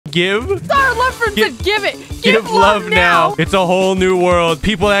Give? Star Love Fruit said give it. Give love now. It's a whole new world.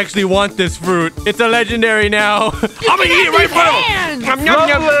 People actually want this fruit. It's a legendary now. I'm gonna eat it right now.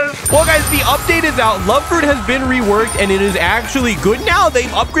 Well, guys, the update is out. Love Fruit has been reworked, and it is actually good now. They've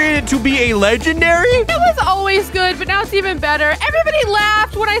upgraded to be a legendary. It was always good, but now it's even better. Everybody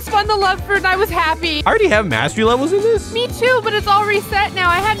laughed when I spun the Love Fruit, and I was happy. I already have mastery levels in this. Me too, but it's all reset now.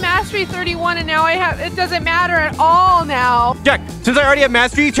 I had mastery 31, and now I have. It doesn't matter at all now. Jack, since I already have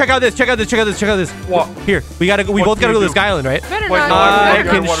mastery, check out this. Check out this. Check out this. Check out this. What? Here, we gotta go. We both gotta go to this guy island, right? Better Wait, not. no, I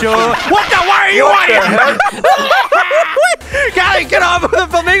can show. What the? Why are you on it? Kellie, get off of the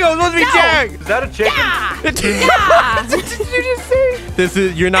flamingo. It's supposed to be Jack. Is that a chicken? Yeah. What did you just say? This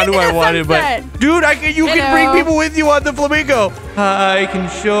is. You're not who I wanted, but dude, you can bring people with you on the flamingo. I can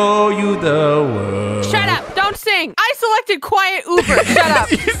show you the world. Shut up. Don't sing. I selected quiet Uber. Shut up.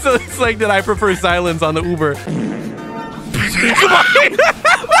 It's like that. I prefer silence on the Uber. Come on.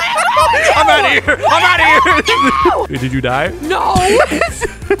 I'm out of here. I'm out of here. Wait, did you die? No.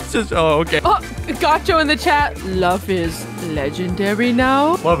 It's just. Oh, okay. Oh, Gacho in the chat. Love is legendary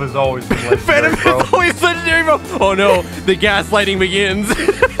now. Love has always been legendary, Phantom bro. is always legendary, bro. Oh no, the gaslighting begins.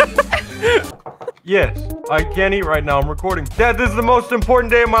 Yes, I can't eat right now. I'm recording. Dad, this is the most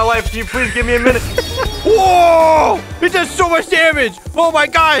important day of my life. Can you please give me a minute? Whoa! It does so much damage. Oh my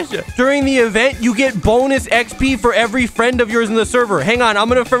gosh. During the event, you get bonus XP for every friend of yours in the server. Hang on, I'm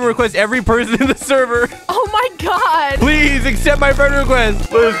gonna friend request every person in the server. Oh my god. Please accept my friend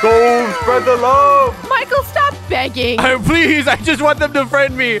request. Let's go. Spread the love. Michael, stop begging. Please, I just want them to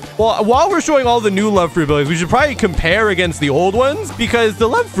friend me. Well, while we're showing all the new love fruit abilities, we should probably compare against the old ones because the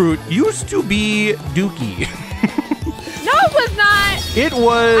love fruit used to be dookie. No, it was not. It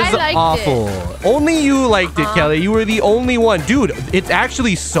was awful. Only you liked it, Kellie. You were the only one. Dude, it's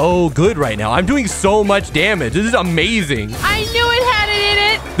actually so good right now. I'm doing so much damage. This is amazing. I knew it had it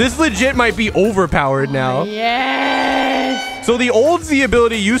in it. This legit might be overpowered now. Yes. So the old Z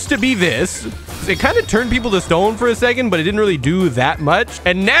ability used to be this. It kind of turned people to stone for a second, but it didn't really do that much.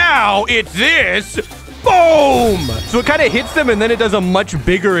 And now it's this. Boom! So it kind of hits them and then it does a much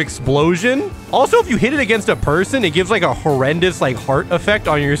bigger explosion. Also, if you hit it against a person, it gives like a horrendous like heart effect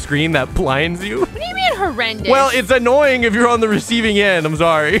on your screen that blinds you. What do you mean horrendous? Well, it's annoying if you're on the receiving end. I'm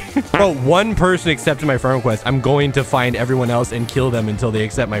sorry. Bro, one person accepted my friend request. I'm going to find everyone else and kill them until they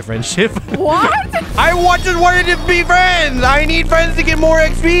accept my friendship. What? I just wanted to be friends. I need friends to get more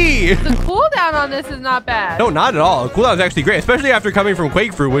XP. The cooldown on this is not bad. No, not at all. Cooldown is actually great, especially after coming from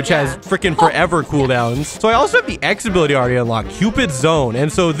Quake Fruit, which has freaking forever cooldowns. So I also have the X ability already unlocked, Cupid's Zone.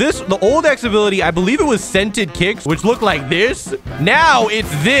 And so the old X ability, I believe it was Scented Kicks, which looked like this. Now it's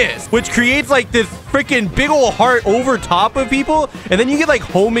this, which creates like this freaking big old heart over top of people. And then you get like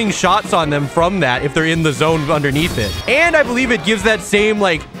homing shots on them from that if they're in the zone underneath it. And I believe it gives that same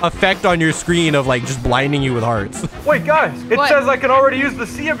like effect on your screen of like just blinding you with hearts. Wait, guys, it What? says I can already use the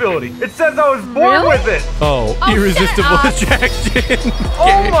C ability. It says I was born Really? with it. Oh, Oh, irresistible shut up. attraction.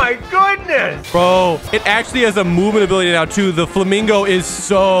 Oh my goodness. Bro, it actually has a movement ability now too. The flamingo is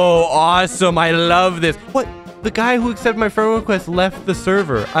so awesome. I love this. What? The guy who accepted my friend request left the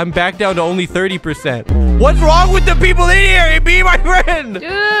server. I'm back down to only 30%. What's wrong with the people in here? Be my friend. Dude,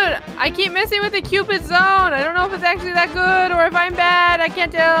 I keep messing with the Cupid Zone. I don't know if it's actually that good or if I'm bad. I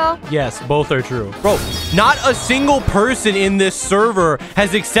can't tell. Yes, both are true. Bro, not a single person in this server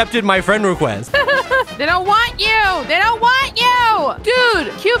has accepted my friend request. They don't want you. They don't want you.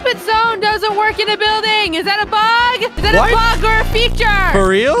 Dude, Cupid Zone doesn't work in a building. Is that a bug? Is that What? a bug or a feature? For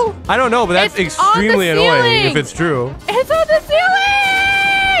real? I don't know, but that's It's on the extremely annoying ceiling. if it's true. It's on the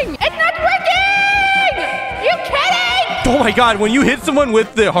ceiling. It's not working. You kidding? Oh my god, when you hit someone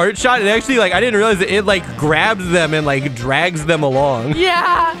with the heart shot, it actually like, I didn't realize that it like grabs them and like drags them along.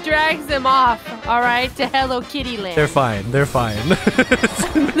 Yeah, drags them off. All right, to Hello Kitty land. They're fine. They're fine.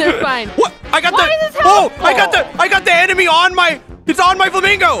 They're fine. What? I got Why the is this oh! helpful? I got the enemy on my. It's on my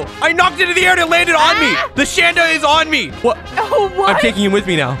flamingo. I knocked it in the air and it landed on me. The Shanda is on me. What? Oh, what? I'm taking him with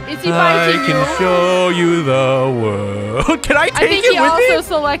me now. Is he biting I can show you the world. Can I I take think him he with also me?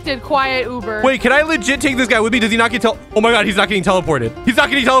 selected quiet Uber. Wait, can I legit take this guy with me? Does he not get Oh my god, he's not getting teleported. He's not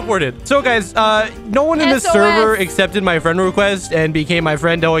getting teleported. So guys, no one in this SOS. server accepted my friend request and became my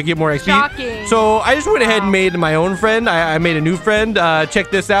friend to get more XP. Shocking. So I just went ahead and Wow. made my own friend. I made a new friend. Check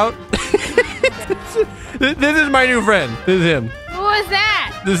this out. This is my new friend. This is him. Who is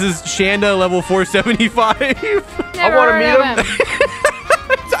that? This is Shanda level 475. Never wanna heard meet of him.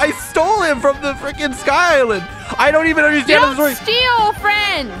 I stole him from the freaking Sky Island. I don't even You understand the don't story. steal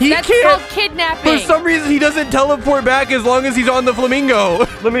friends. He That's can't- called kidnapping. For some reason, he doesn't teleport back as long as he's on the flamingo.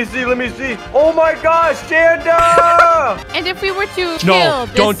 Let me see. Oh my gosh, Shanda! And if we were to No, kill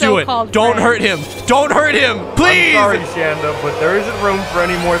this don't do it. so-called Don't friend- hurt him. Don't hurt him. I'm Please. sorry, Shanda, but there isn't room for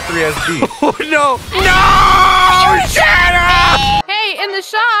any more 3SBs. Oh, no. No! Shadow! Hey, in the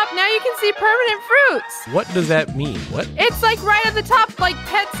shop, now you can see permanent fruits. What does that mean? What? It's like right at the top, like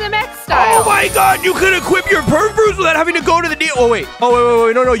Pet Sim X style. Oh my god, you can equip your perm fruits without having to go to the dealer. Oh, wait.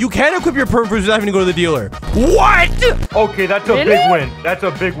 Wait. No. You can equip your perm fruits without having to go to the dealer. What? Okay, that's a Really? big win. That's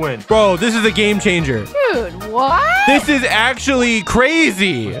a big win. Bro, this is a game changer. Dude, what? This is actually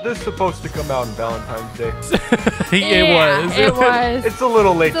crazy. This is supposed to come out on Valentine's Day. It was. It's a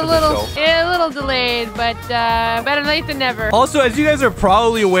little late It's for a the show. little delayed, but better late than never. Also, as you guys are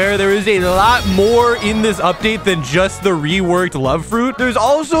probably aware, there is a lot more in this update than just the reworked love fruit. There's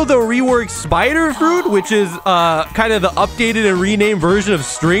also the reworked spider fruit, which is kind of the updated and renamed version of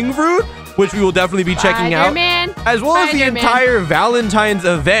string fruit, which we will definitely be checking out. Spider-Man. As well as the Spider-Man. entire Valentine's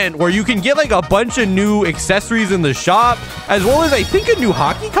event, where you can get like a bunch of new accessories in the shop, as well as I think a new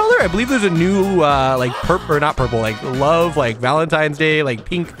hockey color. I believe there's a new like purple, or not purple, like love, like Valentine's Day, like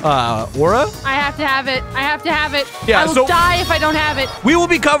pink aura. I have to have it. I have to have it. Yeah, I will so- die if I don't have it. We will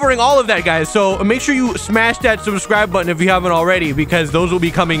be covering all of that, guys. So make sure you smash that subscribe button if you haven't already, because those will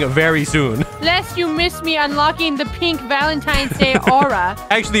be coming very soon. Lest you miss me unlocking the pink Valentine's Day aura.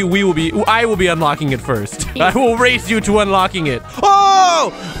 Actually, I will be unlocking it first. I will race you to unlocking it.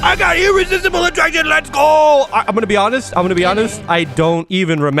 Oh, I got irresistible attraction. Let's go. I'm gonna be honest. I don't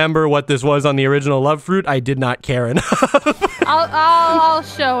even remember what this was on the original love fruit. I did not care enough. I'll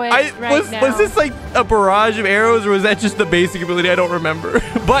show it right now. Was this like a barrage of arrows, or was that just the basic ability? I don't remember.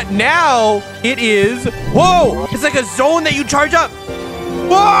 But now it is. Whoa! It's like a zone that you charge up.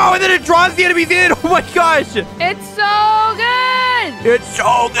 Whoa! And then it draws the enemies in. Oh my gosh! It's so good. It's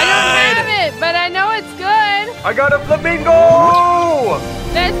so good. I don't have it, but I know it's good. I got a flamingo!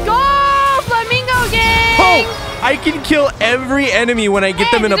 Let's go, Flamingo Gang! Oh! I can kill every enemy when I get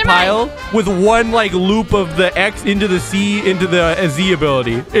Hey, them in a these are mine. pile with one like loop of the X into the C into the Z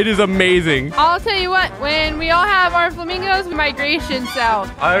ability. It is amazing. I'll tell you what, when we all have our flamingos, migration south.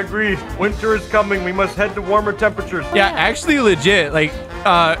 I agree. Winter is coming. We must head to warmer temperatures. Yeah, actually legit. Like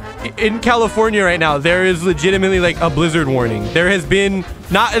in California right now, there is legitimately like a blizzard warning. There has been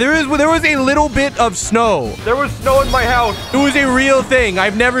there was a little bit of snow. There was snow in my house. It was a real thing.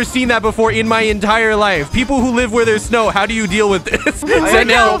 I've never seen that before in my entire life. People who live where there's snow, how do you deal with this? We're Send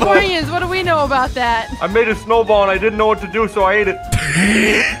help. Californians, what do we know about that? I made a snowball and I didn't know what to do, so I ate it.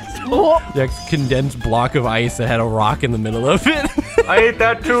 That condensed block of ice that had a rock in the middle of it. I ate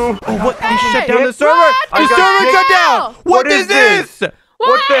that too. Oh, what? They Hey, shut down the what server. the The server hell? shut down. What is this?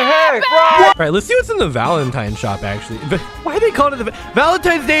 What the heck? happened? All right, let's see what's in the Valentine shop, actually. Why are they calling it the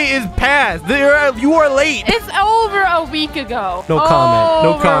Valentine's Day is past. You are late. It's over a week ago. No comment. No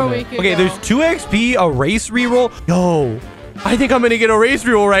Over a comment. week Okay, ago. there's 2 XP, a race reroll. Yo, I think I'm going to get a race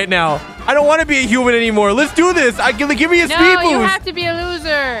reroll right now. I don't want to be a human anymore. Let's do this. Give me a speed No, you boost. have to be a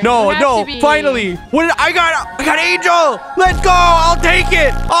loser. No, You have no, to be. finally. I got Angel. Let's go. I'll take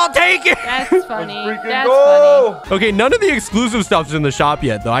it. I'll take it. That's funny. Freaking That's go! funny. Okay, none of the exclusive stuff's in the shop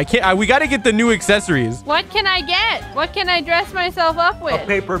yet, though. We got to get the new accessories. What can I get? What can I dress myself up with? A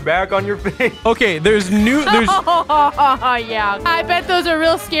paper bag on your face. Okay, there's Oh, yeah. I bet those are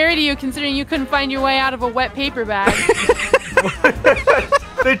real scary to you, considering you couldn't find your way out of a wet paper bag.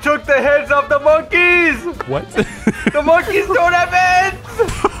 They took the heads off the monkeys. what? The monkeys don't have heads.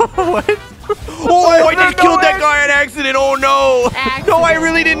 What? Oh, I just killed that guy on accident. Oh, no. No, I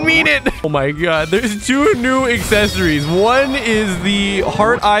really didn't mean it. Oh, my God. There's 2 new accessories. One is the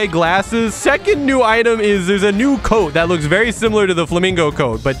heart eye glasses. Second new item is there's a new coat that looks very similar to the flamingo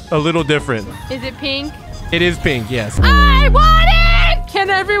coat, but a little different. Is it pink? It is pink, yes. I want it! Can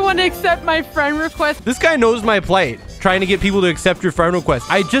everyone accept my friend request? This guy knows my plight, trying to get people to accept your friend request.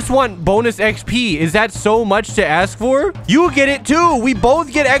 I just want bonus XP. Is that so much to ask for? You get it too. We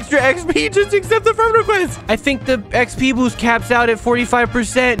both get extra XP. Just accept the friend request. I think the XP boost caps out at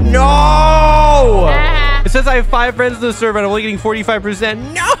 45%. No! Ah. It says I have 5 friends in the server and I'm only getting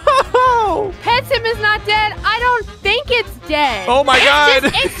 45%. No! Pet Sim is not dead. I don't think it's dead. Oh my God.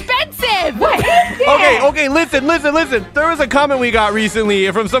 It's just expensive. Okay, listen. There was a comment we got recently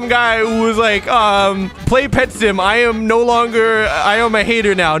from some guy who was like, play Pet Sim. I am a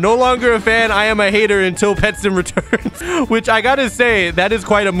hater now. No longer a fan. I am a hater until Pet Sim returns. Which I gotta say, that is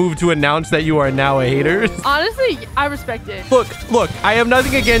quite a move to announce that you are now a hater. Honestly, I respect it. Look, I have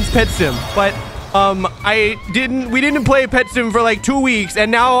nothing against Pet Sim, but we didn't play Pet Sim for like 2 weeks,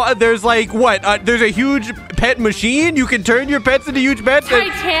 and now there's like what? There's a huge pet machine. You can turn your pets into huge pets.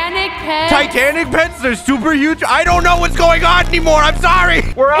 Titanic pets. Titanic pets. They're super huge. I don't know what's going on anymore. I'm sorry.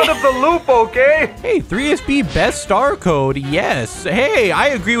 We're out of the loop, okay? Hey, 3SB best star code. Yes. Hey, I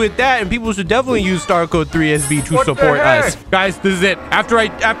agree with that, and people should definitely use star code 3SB to support us. Guys, this is it. After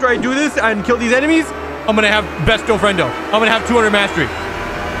I do this and kill these enemies, I'm gonna have besto friendo. I'm gonna have 200 mastery.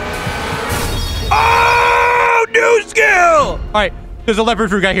 Oh, new skill! All right, there's a leopard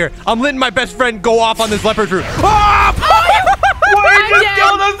fruit guy here. I'm letting my best friend go off on this leopard fruit. Oh! What? He just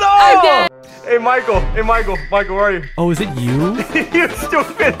killed us all! Hey, Michael, where are you? Oh, is it you? You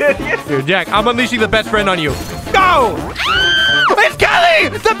stupid idiot. Here, Jack, I'm unleashing the best friend on you. Go! It's Kellie!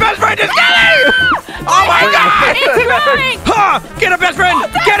 The best friend is Kellie! Oh my God! It's running! Ha! Get him, best friend!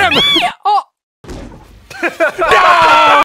 Get him! Oh. No!